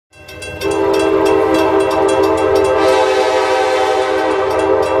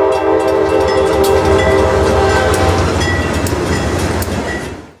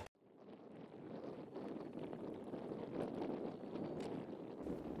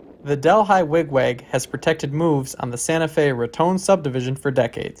The Delhi Wigwag has protected moves on the Santa Fe Raton subdivision for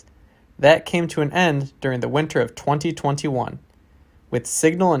decades. That came to an end during the winter of 2021. With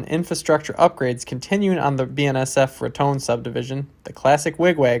signal and infrastructure upgrades continuing on the BNSF Raton subdivision, the classic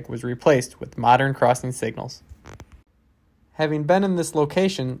wigwag was replaced with modern crossing signals. Having been in this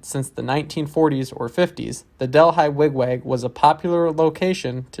location since the 1940s or 50s, the Delhi Wigwag was a popular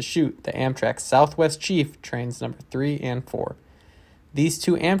location to shoot the Amtrak Southwest Chief trains number 3 and 4. These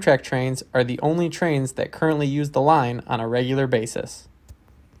two Amtrak trains are the only trains that currently use the line on a regular basis.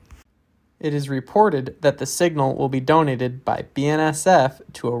 It is reported that the signal will be donated by BNSF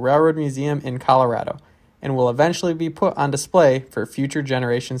to a railroad museum in Colorado and will eventually be put on display for future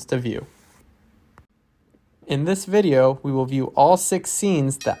generations to view. In this video, we will view all 6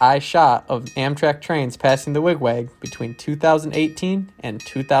 scenes that I shot of Amtrak trains passing the wigwag between 2018 and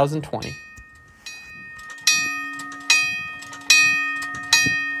 2020.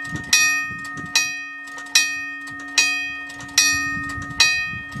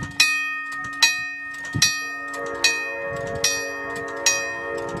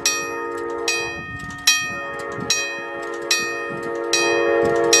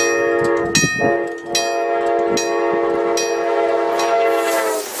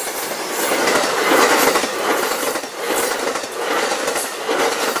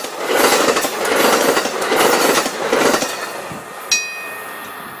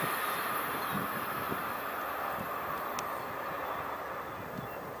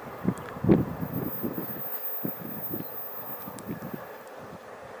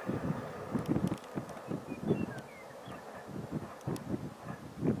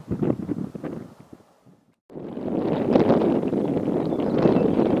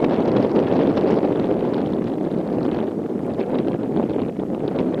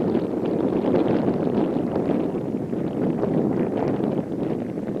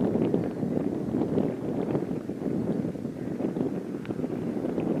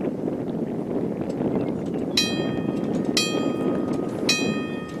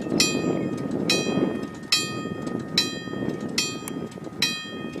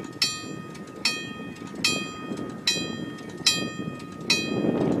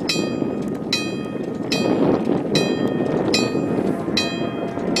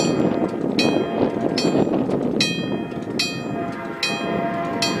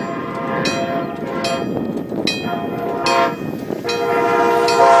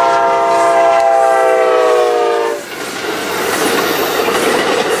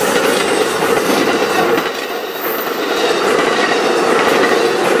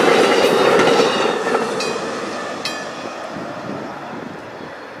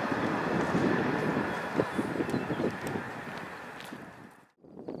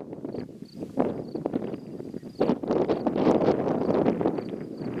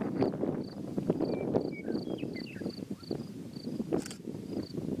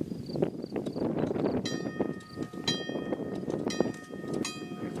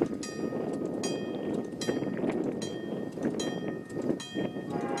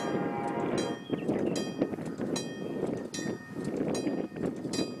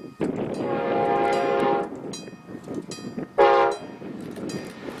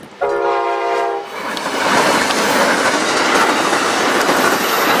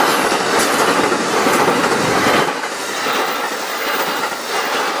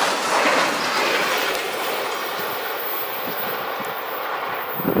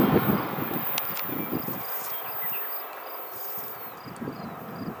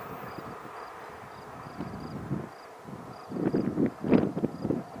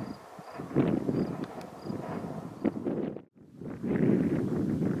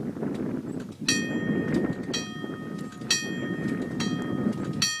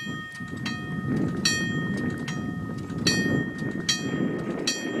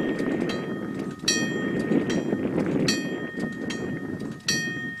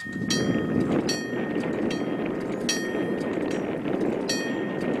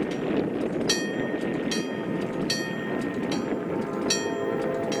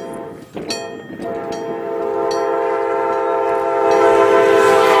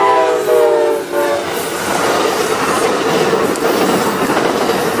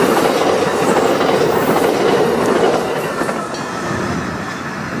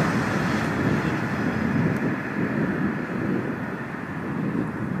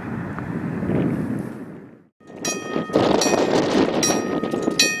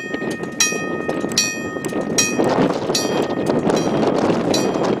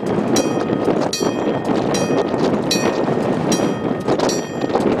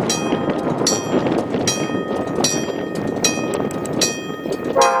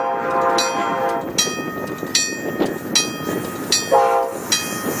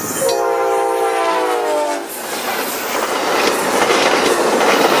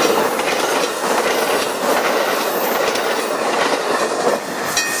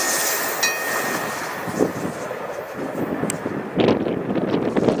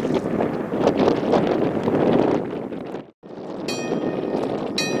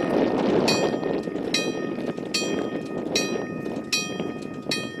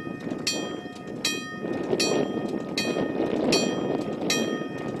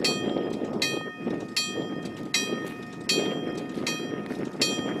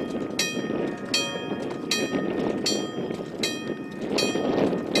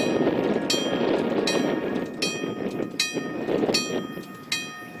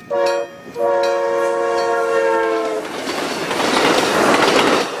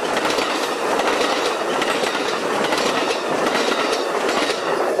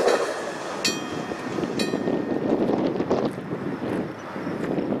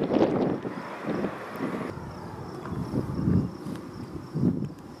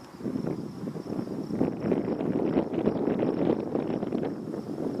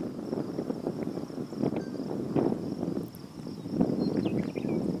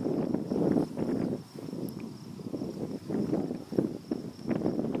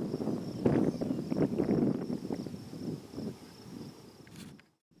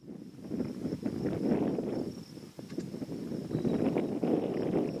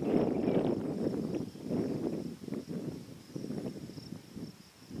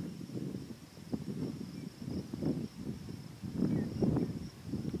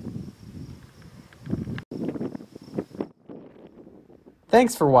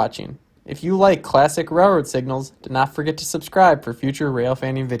 Thanks for watching. If you like classic railroad signals, do not forget to subscribe for future rail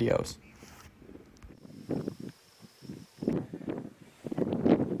fanning videos.